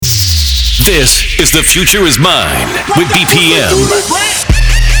This is The Future Is Mine with BPM.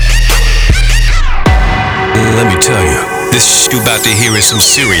 Let me tell you, this you about to hear is some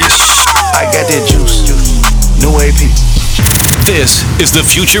serious. I got that juice, new AP. This is The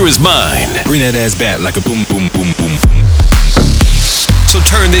Future Is Mine. Bring that ass back like a boom, boom, boom, boom. So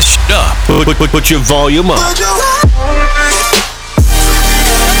turn this shit up. Put your volume up.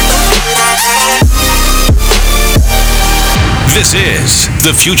 This is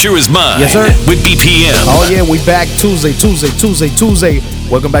The Future Is Mine. Yes, sir. With BPM. Oh, yeah, we back Tuesday.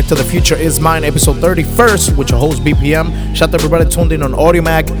 Welcome back to The Future Is Mine, episode 31st, with your host, BPM. Shout out to everybody tuned in on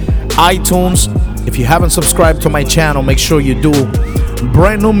AudioMac, iTunes. If you haven't subscribed to my channel, make sure you do.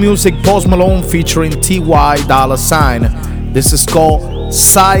 Brand new music, Post Malone featuring T.Y. $. This is called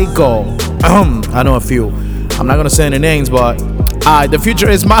Psycho. I know a few. I'm not going to say any names, but The Future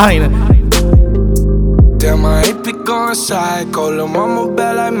Is Mine. Damn, my AP going psycho. Lil' mama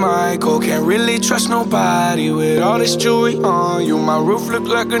bad like Michael. Can't really trust nobody with all this jewelry on you. My roof look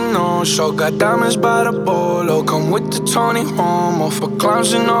like a no-show. Got diamonds by the bolo. Come with the Tony Romo for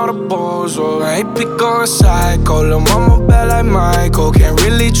clowns and all the balls. Oh, my AP going psycho. Lil' mama bad like Michael. Can't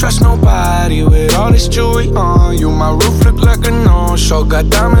really trust nobody with all this jewelry on you. My roof look like a no-show.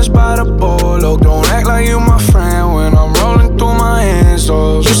 Got diamonds by the bolo. Don't act like you my friend when I'm rolling through my hands.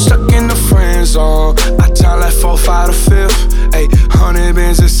 Oh, you stuck in the friend zone. Time like 4, 5 to 5th. Ayy, 100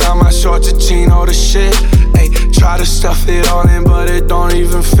 bands inside my shorts, a chino the shit. Ayy, try to stuff it all in, but it don't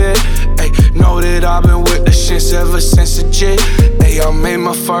even fit. Ayy, know that I've been with the shits ever since the jit. Ayy, I made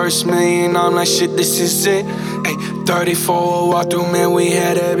my first million, I'm like shit, this is it. Ayy, 34 walk through, man, we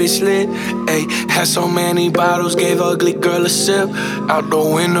had every slit. Ayy, had so many bottles, gave ugly girl a sip. Out the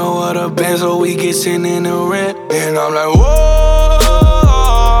window of the Benz, so we get sitting in the rent. And I'm like,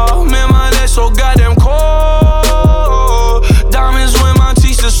 whoa, man, my legs so goddamn cold. Diamonds when my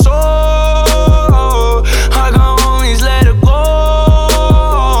teeth are sore. I got homies, let it go.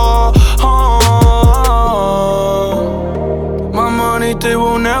 My money, they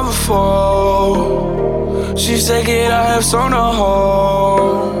will never fall. She said, kid, I have some to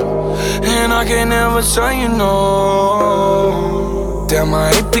hold, and I can never tell you no. Damn, my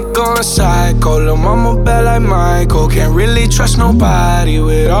AP going psycho. Lil' mama bad like Michael. Can't really trust nobody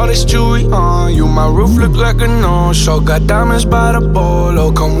with all this jewelry on you. My roof look like a no-show. Got diamonds by the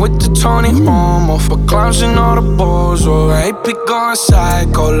bolo. Come with the Tony Romo for clowns and all the balls. Oh, my AP going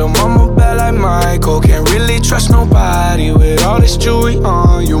psycho. Lil' mama bad like Michael. Can't really trust nobody with all this jewelry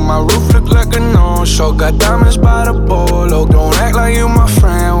on you. My roof look like a no-show. Got diamonds by the bolo. Don't act like you my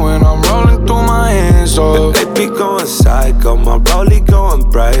friend when I'm rolling through my hands. Oh, The AP going psycho, my rollie going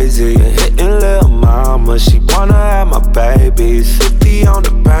crazy. Hitting lil' mama, she wanna have my babies. 50 on the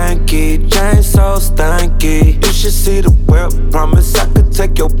banky, chain so stanky. You should see the whip, promise I could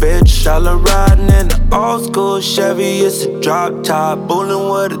take your bitch. All her riding in the old school Chevy, it's a drop top. Bullin'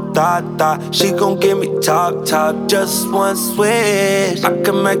 with a thought. She gon' give me top, just one switch. I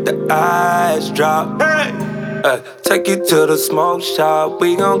can make the eyes drop. Hey! Take you to the smoke shop,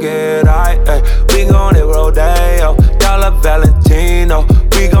 we gon' get high, we gon' hit Rodeo, Dollar Valentino,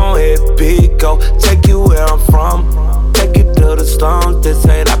 we gon' hit Pico, take you where I'm from, take you to the slums, this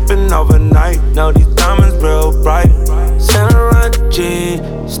ain't happen overnight, no these diamonds real bright, Santa Run jeans,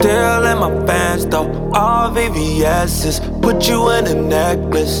 still in my pants though, all VVS's, put you in a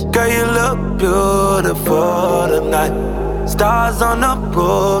necklace, girl you look beautiful tonight. Stars on the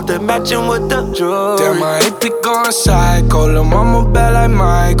roof, they matching with the jewelry. Damn, my AP going psycho. Lil' mama bad like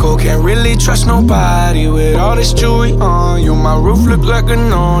Michael. Can't really trust nobody with all this jewelry on you. My roof look like a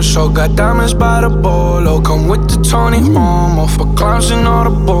no-show. Got diamonds by the bolo. Come with the Tony Romo for clowns and all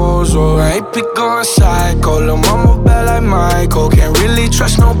the balls. Oh, my AP going psycho. Lil' mama bad like Michael. Can't really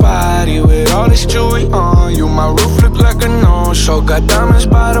trust nobody with all this jewelry on you. My roof look like a no-show. Got diamonds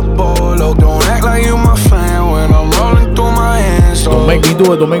by the bolo. Don't act like you my friend when I'm rolling through my hands. Don't make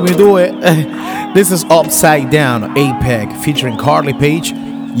me do it. This is Upside Down, APEC, featuring Carly Page.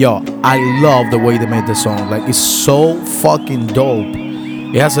 Yo, I love the way they made the song. Like, it's so fucking dope.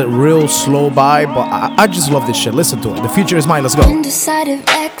 It has a real slow vibe, but I just love this shit. Listen to it. The Future Is Mine. Let's go. Undecided,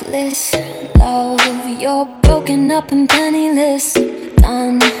 reckless love. You're broken up and penniless.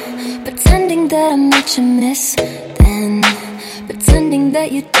 Done pretending that I'm what you miss. Then pretending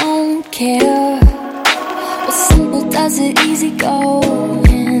that you don't care. Well, simple does it, easy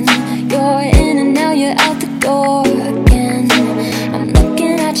going. You're in and now you're out the door again. I'm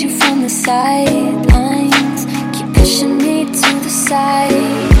looking at you from the sidelines. Keep pushing me to the side.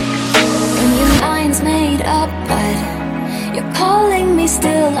 When your mind's made up, but you're calling me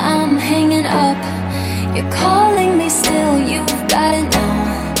still, I'm hanging up. You're calling me still, you've gotta know.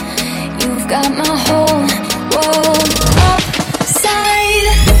 You've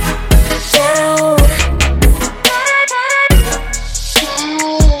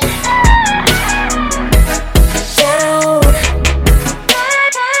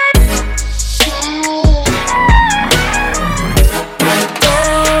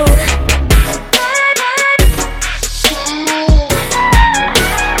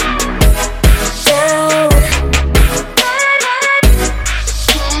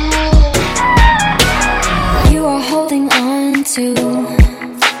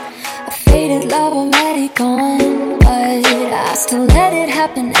gone, but I still let it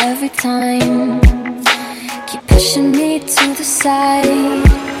happen every time. Keep pushing me to the side.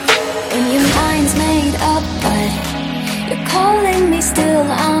 When your mind's made up, but you're calling me still,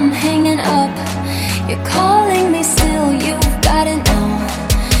 I'm hanging up. You're calling me still, you've got it now.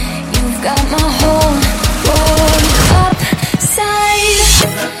 You've got my whole world upside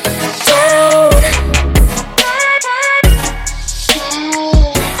down.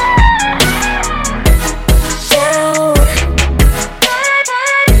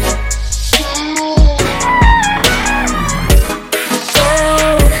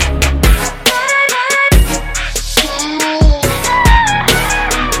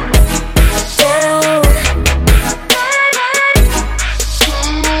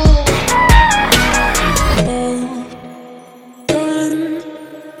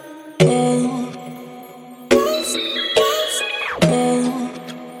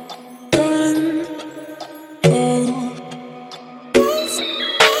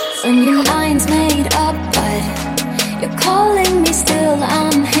 When your mind's made up, but you're calling me still,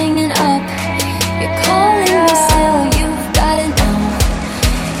 I'm hanging up. You're calling me still, you've got it now.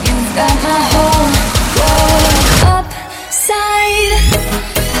 You've got my whole world upside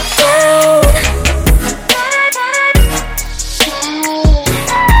down.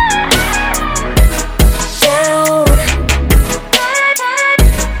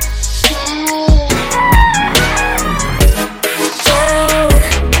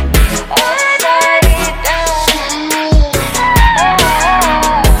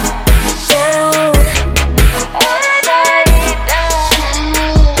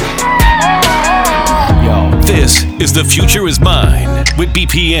 Is The Future Is Mine with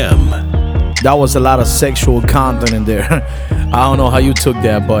BPM. That was a lot of sexual content in there. I don't know how you took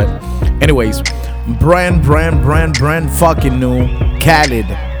that, but anyways, brand fucking new Khaled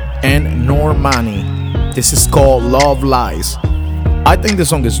and Normani. This is called Love Lies. I think the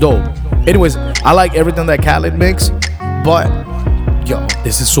song is dope. Anyways, I like everything that Khaled makes, but yo,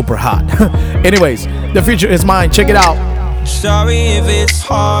 this is super hot. Anyways, The Future Is Mine. Check it out. Sorry if it's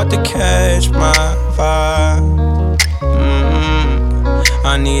hard to catch my vibe.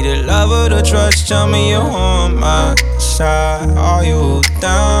 I need a lover to trust. Tell me you're on my side. Are you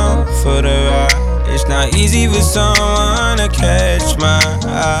down for the ride? It's not easy for someone to catch my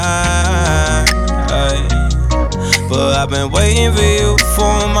eye, but I've been waiting for you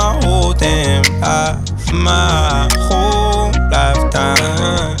for my whole damn life, my whole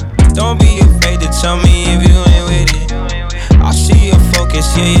lifetime. Don't be afraid to tell me if you ain't with it. I see your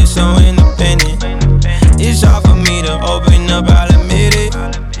focus, yeah, you're so independent. It's hard for me to open up, I'll admit it.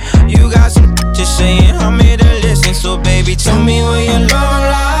 You got some just saying, I'm here to listen. So baby, tell me where your love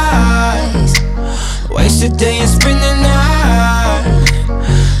lies. Waste a day and spend the night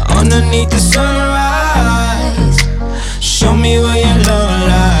underneath the sunrise. Show me where your love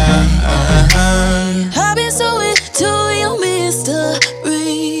lies. I've been so into your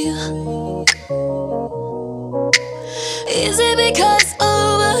mystery. Is it because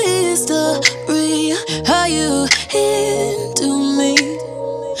of a history? Are you into me?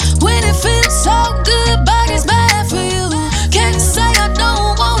 When it feels so good, but it's bad for you. Can't say I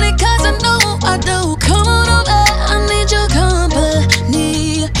don't want it, cause I know I do. Come on over, I need your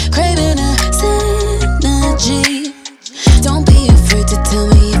company. Craving a synergy. Don't be afraid to tell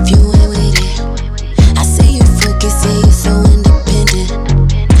me if you ain't with it. I see you focus, yeah, you're so independent.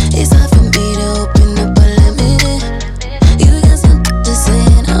 It's hard for me to open up, but admit it. You got something to say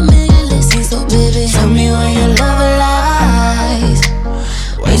and I'm here to listen. So baby, tell me where your love lies.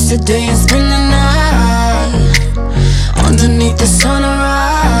 Waste a day and spend the night underneath the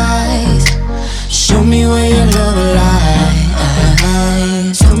sunrise. Show me where your love lies.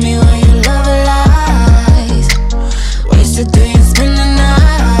 Tell me where your love lies. Waste a day and spend the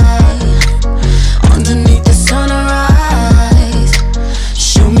night underneath the sunrise.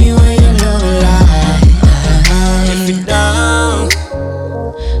 Show me where your love lies. If you're down,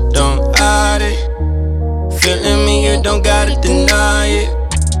 don't hide it. Feeling me, you don't gotta deny it.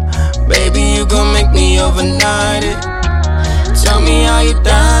 Baby, you gon' make me overnight it. Tell me how you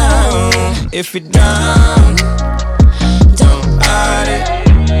down. If you're down, don't hide it.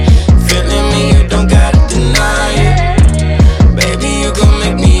 Feeling me, you don't gotta deny it. Baby, you gon'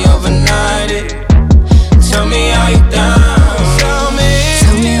 make me overnight it. Tell me how you down. Tell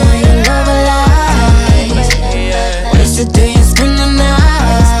me where your love lies. Waste a day and spend the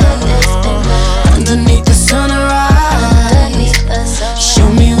night underneath the sunrise. Show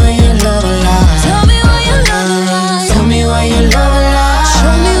me where your love lies. tell me where your love lies. Tell me where your love lies.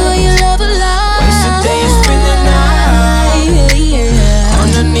 Show me where your love lies. Waste a day and spend the night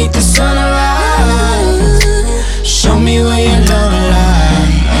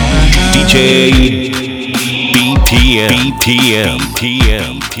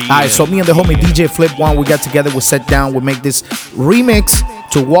Alright, so me and the homie DJ Flip One, we got together, we sat down, we make this remix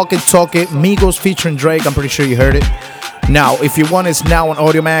to Walk It Talk It, Migos featuring Drake. I'm pretty sure you heard it. Now, if you want, it's now on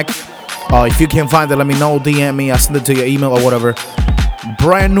Audiomack. If you can't find it, let me know, DM me, I'll send it to your email or whatever.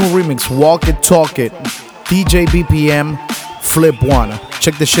 Brand new remix, Walk It Talk It, DJ BPM, Flip One.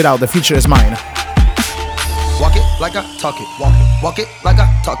 Check this shit out, the future is mine. Walk it like I talk it. Walk it like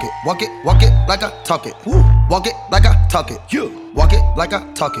I talk it. Walk it like I talk it. Walk it like I talk it. Walk it like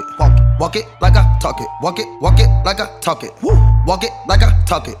I talk it. Walk it like I talk it. Walk it like I talk it. Walk it like I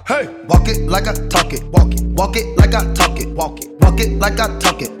talk it. Hey, walk it like I talk it. Walk it like I talk it. Walk it like I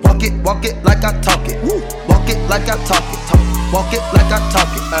talk it. Walk it like I talk it. Walk it like I talk it. Walk it like I talk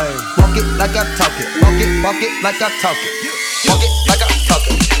it. Hey, walk it like I talk it. Walk it like I talk it. Walk it like I talk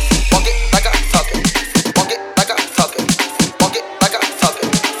it. Walk it like I talk it.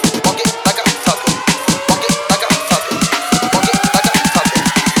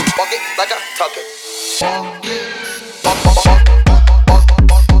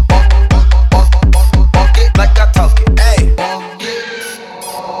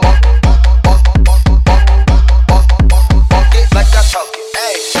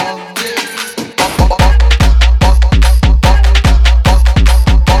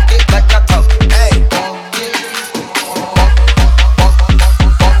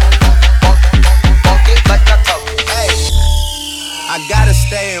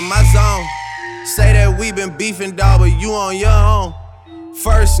 Beefing, dog, but you on your own.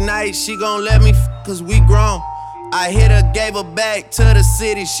 First night, she gon' let me cause we grown. I hit her, gave her back to the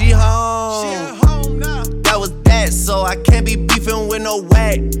city, she home. She at home now. That was that, so I can't be beefing with no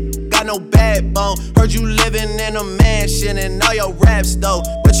whack. Got no backbone. Heard you living in a mansion and all your raps, though.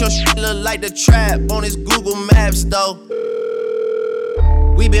 But your shit look like the trap on his Google Maps, though.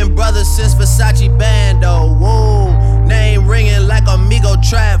 We been brothers since Versace Bando, whoa. Name ringing like Amigo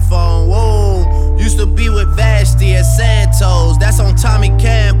trap phone, whoa. Used to be with Vashti at Santos, that's on Tommy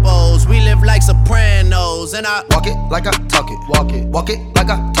Campos. We live like Sopranos, and I walk it like I talk it. Walk it like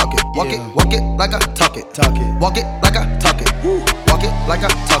I talk it. Walk it like I talk it. Walk it like I talk it. Walk it like I talk it. Walk it like I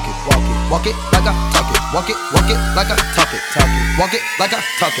talk it. Walk it like I talk it. Walk it like I talk it. Walk it like I talk it. Walk it like I talk it. Walk it like I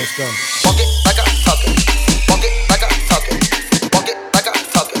talk it. Walk it like I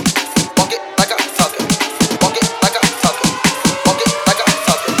talk it. Walk it like I talk it. Walk it like I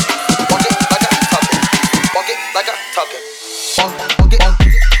talk it. Walk it like I talk it. Walk it like I talk it. Walk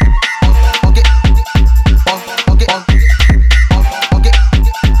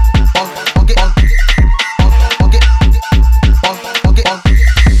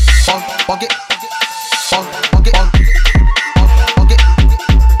it.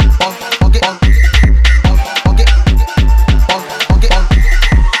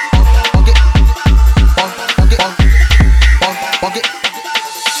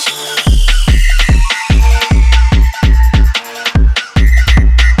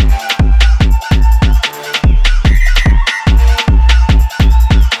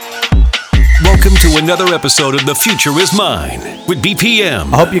 Another episode of The Future Is Mine with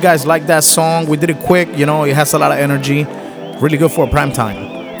BPM. I hope you guys like that song. We did it quick, you know, it has a lot of energy. Really good for a prime time.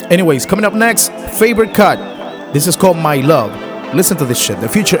 Anyways, coming up next, favorite cut. This is called My Love. Listen to this shit. The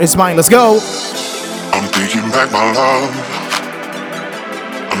future is mine. Let's go. I'm taking back my love.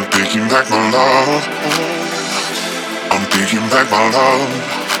 I'm taking back my love. I'm taking back my love.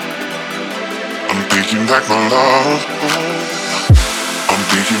 I'm taking back my love. I'm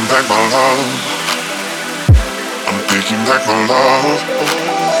taking back my love. I'm taking back my love.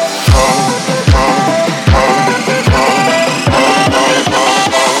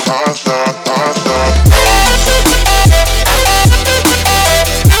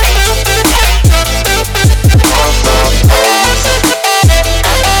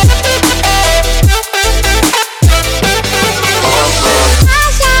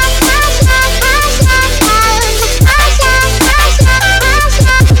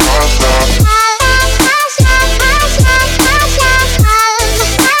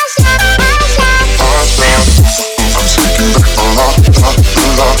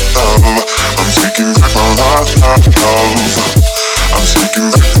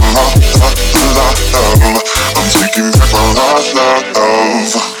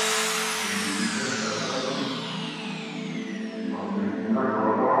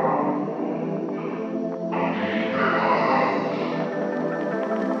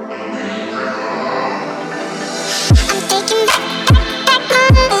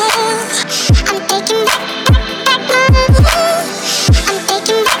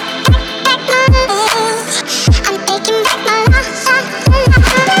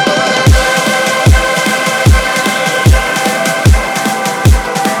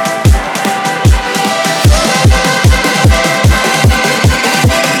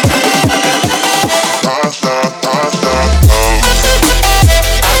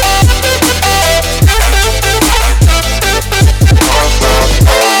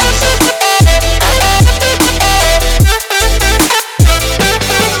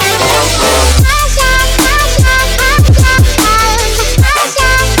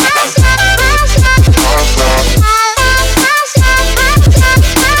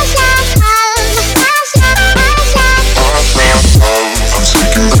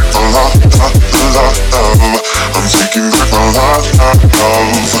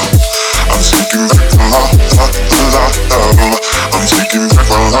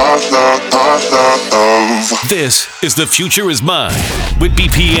 This is The Future Is Mine with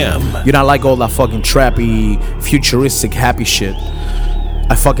BPM. You know, I like all that fucking trappy, futuristic, happy shit.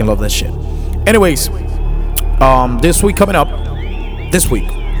 I fucking love that shit. Anyways, this week coming up, this week,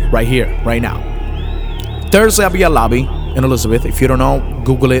 right here, right now. Thursday, I'll be at Lobby in Elizabeth. If you don't know,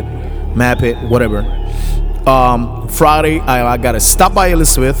 Google it, map it, whatever. Friday, I gotta stop by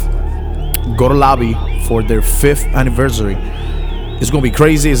Elizabeth, go to Lobby for their 5th anniversary. It's gonna be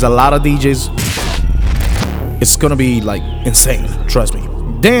crazy. It's a lot of DJs. It's gonna be like insane, trust me.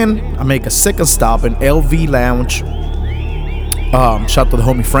 Then I make a second stop in LV Lounge. Shout out to the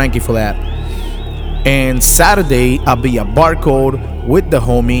homie Frankie for that. And Saturday I'll be at Barcode with the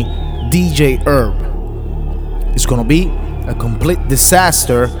homie DJ Herb. It's gonna be a complete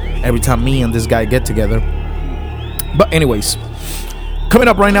disaster every time me and this guy get together. But anyways, coming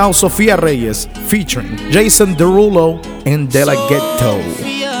up right now, Sofia Reyes featuring Jason Derulo and De La Ghetto.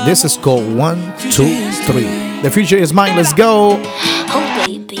 This is called 1, 2, 3. The future is mine, let's go. Oh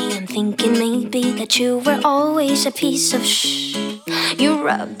baby, I'm thinking maybe that you were always a piece of shh. You're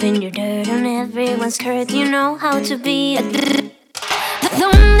rubbing your dirt on everyone's skirt. You know how to be a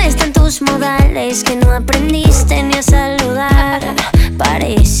 ¿Dónde están tus modales que no aprendiste ni a saludar?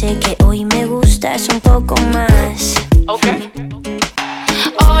 Parece que hoy me gustas un poco más. Okay.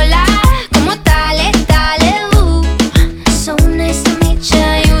 Hola, ¿cómo tal? So nice to meet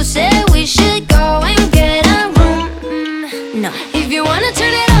ya. You said we should go and get a room. No. If you wanna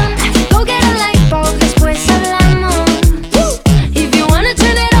turn it on, go get a light bulb, después hablamos. If you wanna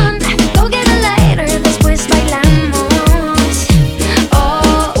turn it on, go get a lighter, después bailamos.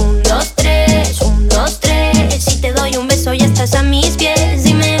 Oh, 1, 2, 3, 1, 2, 3. Si te doy un beso ya estás a mis pies.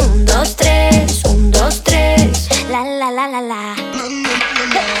 Dime 1, 2, 3, 1, 2, 3. La la la la la.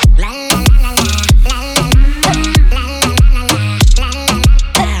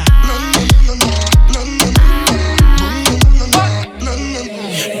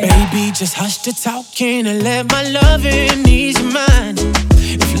 Just hush the talking and let my loving ease your mind.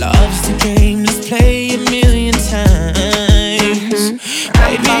 If love's the game, let's play a million times.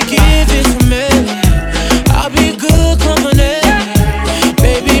 Baby, give it to me. I'll be good company.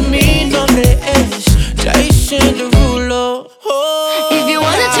 Baby, mi nombre es Jason Derulo. Oh. If you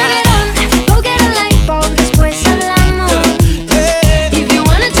wanna turn it on, go get a light bulb, después hablamos. If you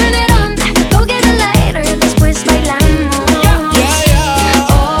wanna turn it on, go get a lighter, después bailamos.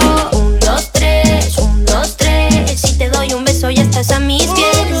 Ya estás a mis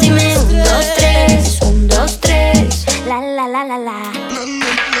pies, dime 1, 2, 3, 1, 2, 3, la la la la la.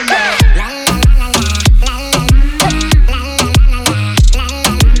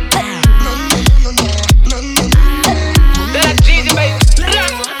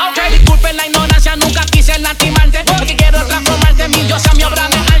 Disculpen la ignorancia, nunca quise lastimarte, porque quiero transformarte en mi diosa, mi obra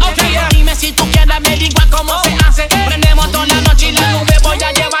de arte. Dime si tú quieres, me digas cómo se hace. Prendemos toda la noche y la nube voy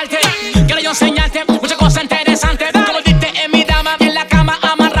a llevarte. Quiero yo enseñarte muchas cosas interesantes.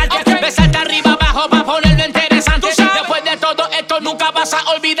 Nunca vas a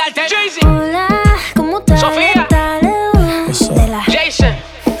olvidarte. Hola, ¿cómo tal? Sofía. Jason.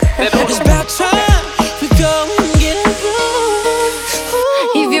 It's about time we go and get a room.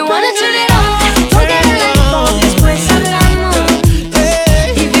 If you wanna turn it on, go get a light bulb, después hablamos.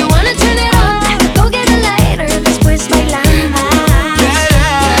 If you wanna turn it on, go get a lighter, después bailamos.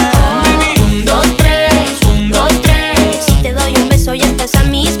 1, 2, 3, 1, 2, 3. Si te doy un beso ya estás a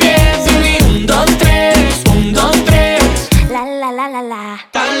mis pies. 1, 2, 3, 1, 2, 3. La la la la la.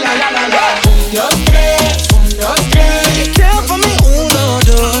 1, 2, 3, 1, 2, 3. Count for me, 1,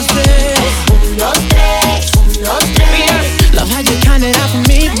 2, 3. 1, 2, 3, 1, 2, 3. Love how you count it out for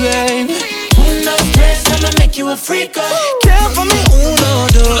me, babe. 1, 2, 3, I'ma make you a freak. Count for me, 1,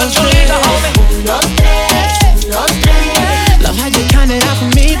 2, 3. 1, 2, 3, 1, 2, 3. Love how you count it out for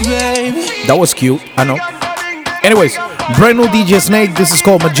me, babe. That was cute, I know. Anyways, brand new DJ Snake. This is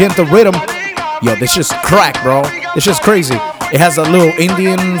called Magenta Rhythm. Yo, this shit's crack, bro. This shit's crazy. It has a little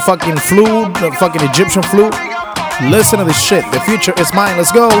Indian fucking flute, fucking Egyptian flute. Listen to this shit. The future is mine.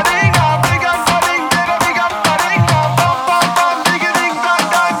 Let's go.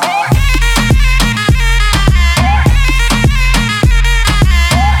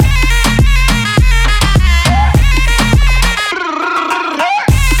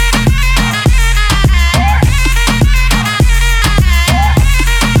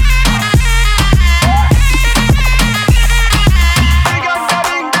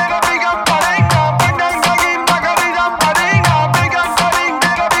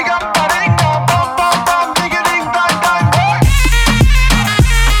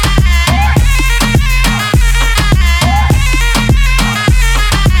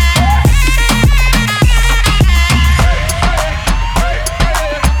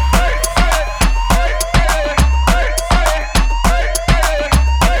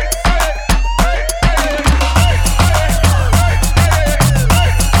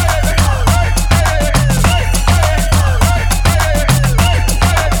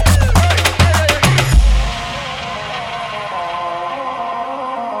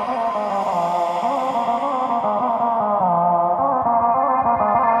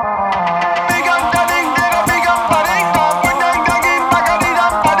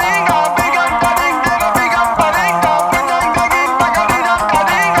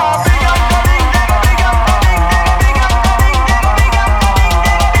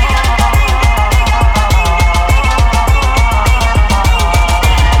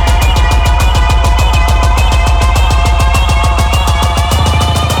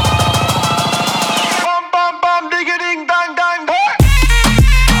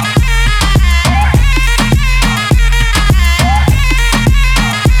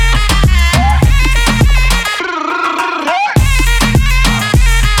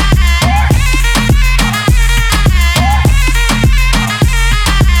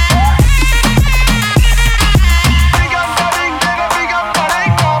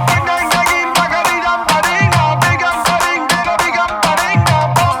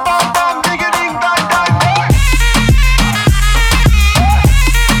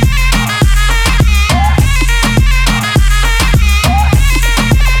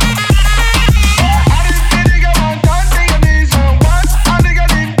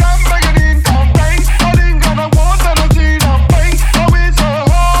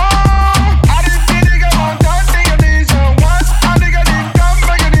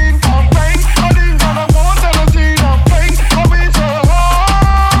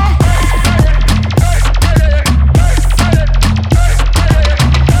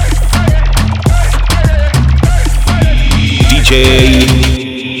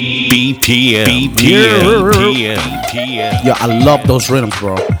 DJ BPM. Yeah, I love those rhythms,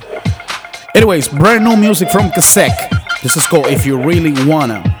 bro. Anyways, brand new music from Kasek. This is called If You Really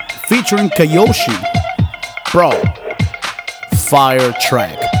Wanna, featuring Kayoshi. Bro, fire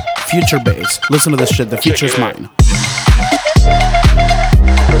track. Future bass. Listen to this shit, the future's mine.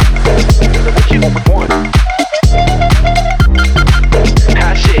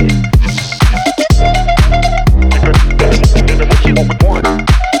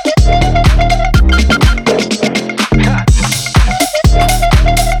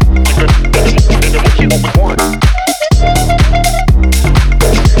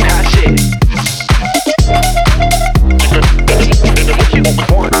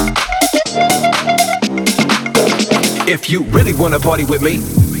 If you really wanna party with me,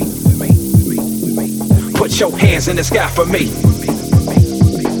 put your hands in the sky for me.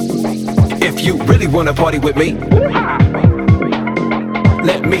 If you really wanna party with me,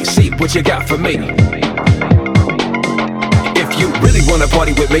 let me see what you got for me. If you really wanna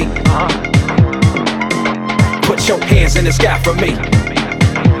party with me, put your hands in the sky for me.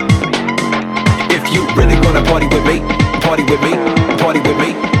 If you really wanna party with me, party with me, party with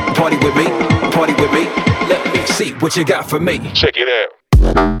me, party with me, party with me, let me see what you got for me. Check it out.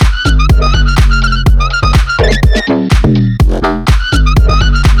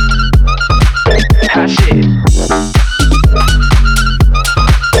 Hot shit.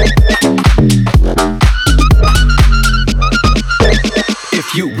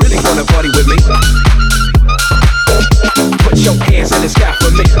 If you really wanna party with me, put your hands in the sky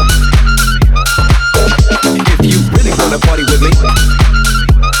for me. If you really wanna party with me,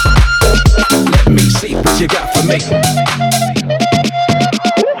 let me see what you got for me.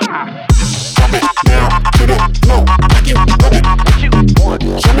 Drop it down to the floor. Like you love it. What you want?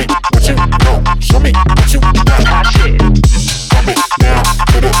 Show me what you know. Show me what you got. Hot shit. Drop it down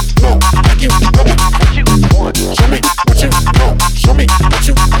to the floor. Like you love it. What you want? Show me what you know. Show me what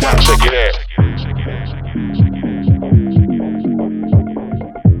you got. Check it out.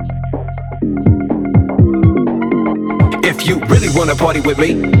 If you really wanna party with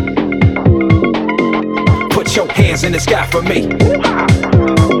me, put your hands in the sky for me.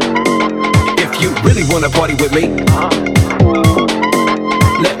 If you really wanna party with me,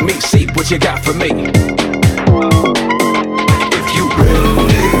 let me see what you got for me. If you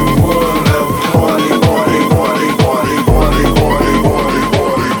really wanna party, party, party, party, party, party, party, party,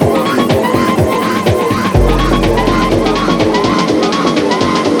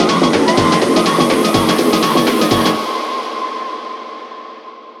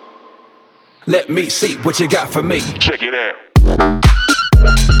 let me see what you got for me. Check it out.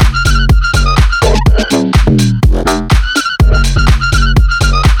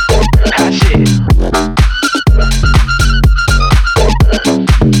 Hot shit.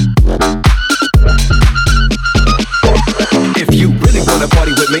 If you really wanna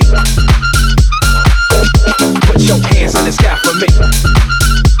party with me, put your hands in the sky for me.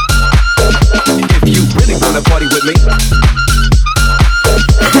 If you really wanna party with me,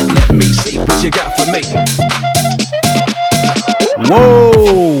 let me see what you got for me.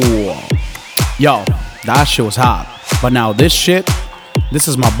 Whoa! Yo, that shit was hot. But now this shit, this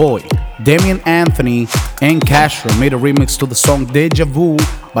is my boy. Damian Anthony and Castro made a remix to the song Deja Vu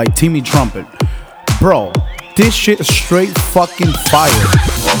by Timmy Trumpet. Bro, this shit is straight fucking fire.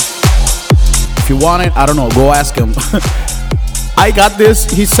 If you want it, I don't know, go ask him. I got this,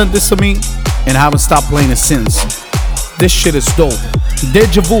 he sent this to me, and I haven't stopped playing it since. This shit is dope.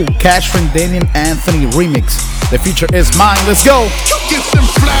 Deja Vu, Castro and Damian Anthony remix. The future is mine, let's go. You get them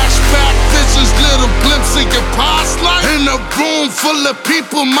flashback visions, little glimpse of your past life. In a room full of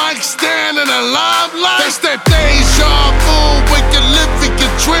people, mic stand in a limelight. That's that deja vu when you're living your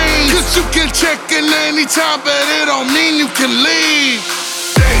dreams. Cause you can check in anytime, but it don't mean you can leave.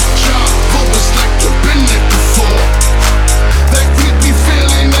 Deja vu is like you've been there before. That creepy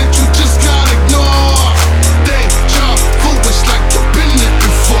feeling that you just can't ignore. Deja vu is like you've been there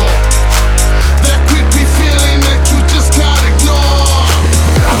before. That creepy feeling that you just can't ignore.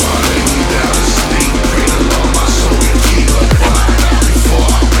 I'm laying down to sleep. Pray the Lord my soul to keep her. Find out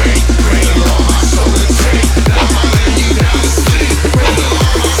before I wake. Pray the Lord my soul to take. I'm laying down to sleep. Pray the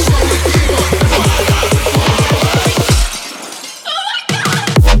Lord my soul to keep her. Find out before I wake.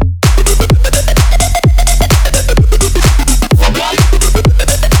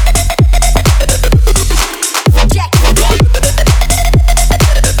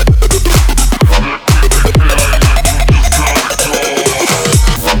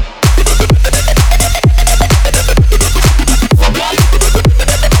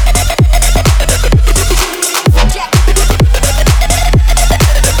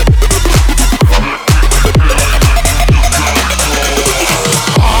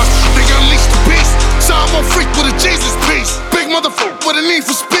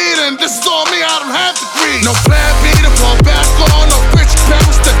 speed, and this is all me, I don't have degrees. No plan B to fall back on, no rich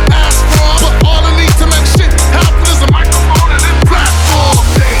parents to ask for. But all I need to make shit happen is a microphone and a platform.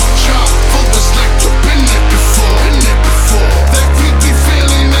 Deja vu is like you've been there before. That creepy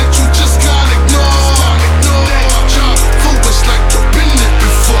feeling that you just can't ignore. Deja vu is like you've been there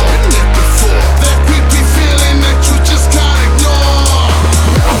before. That creepy feeling that you just can't ignore.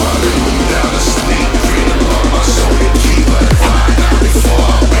 Now I lay down to sleep, breathing on my soul to keep. But find out before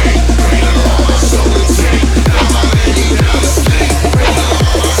I wake, breathing on my soul to take. Now I lay down to sleep, breathing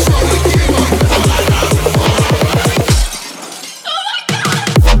on my soul to keep.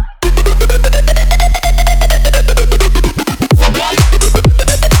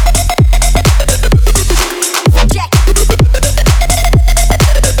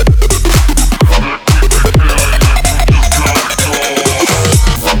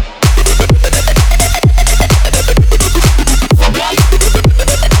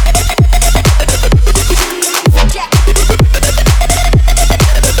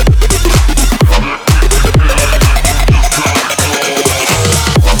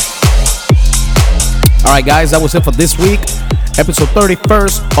 Alright guys, that was it for this week. Episode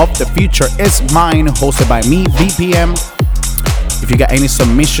 31st of The Future Is Mine, hosted by me, BPM. If you got any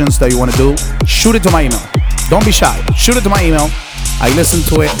submissions that you want to do, shoot it to my email. Don't be shy. Shoot it to my email. I listen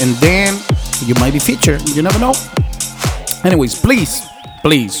to it and then you might be featured. You never know. Anyways, please,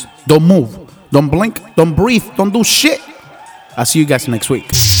 don't move. Don't blink. Don't breathe. Don't do shit. I'll see you guys next week.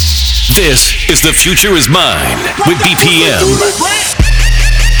 This is The Future Is Mine with BPM.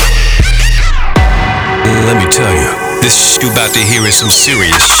 Let me tell you, this you about to hear is some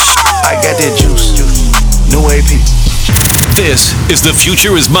serious. I got that juice, new AP. This is The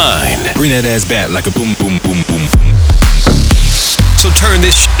Future Is Mine. Bring that ass back like a boom, boom, boom, boom. So turn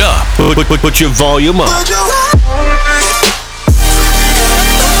this shit up. Put your volume up.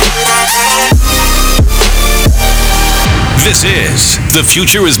 This is The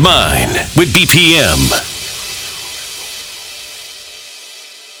Future Is Mine with BPM.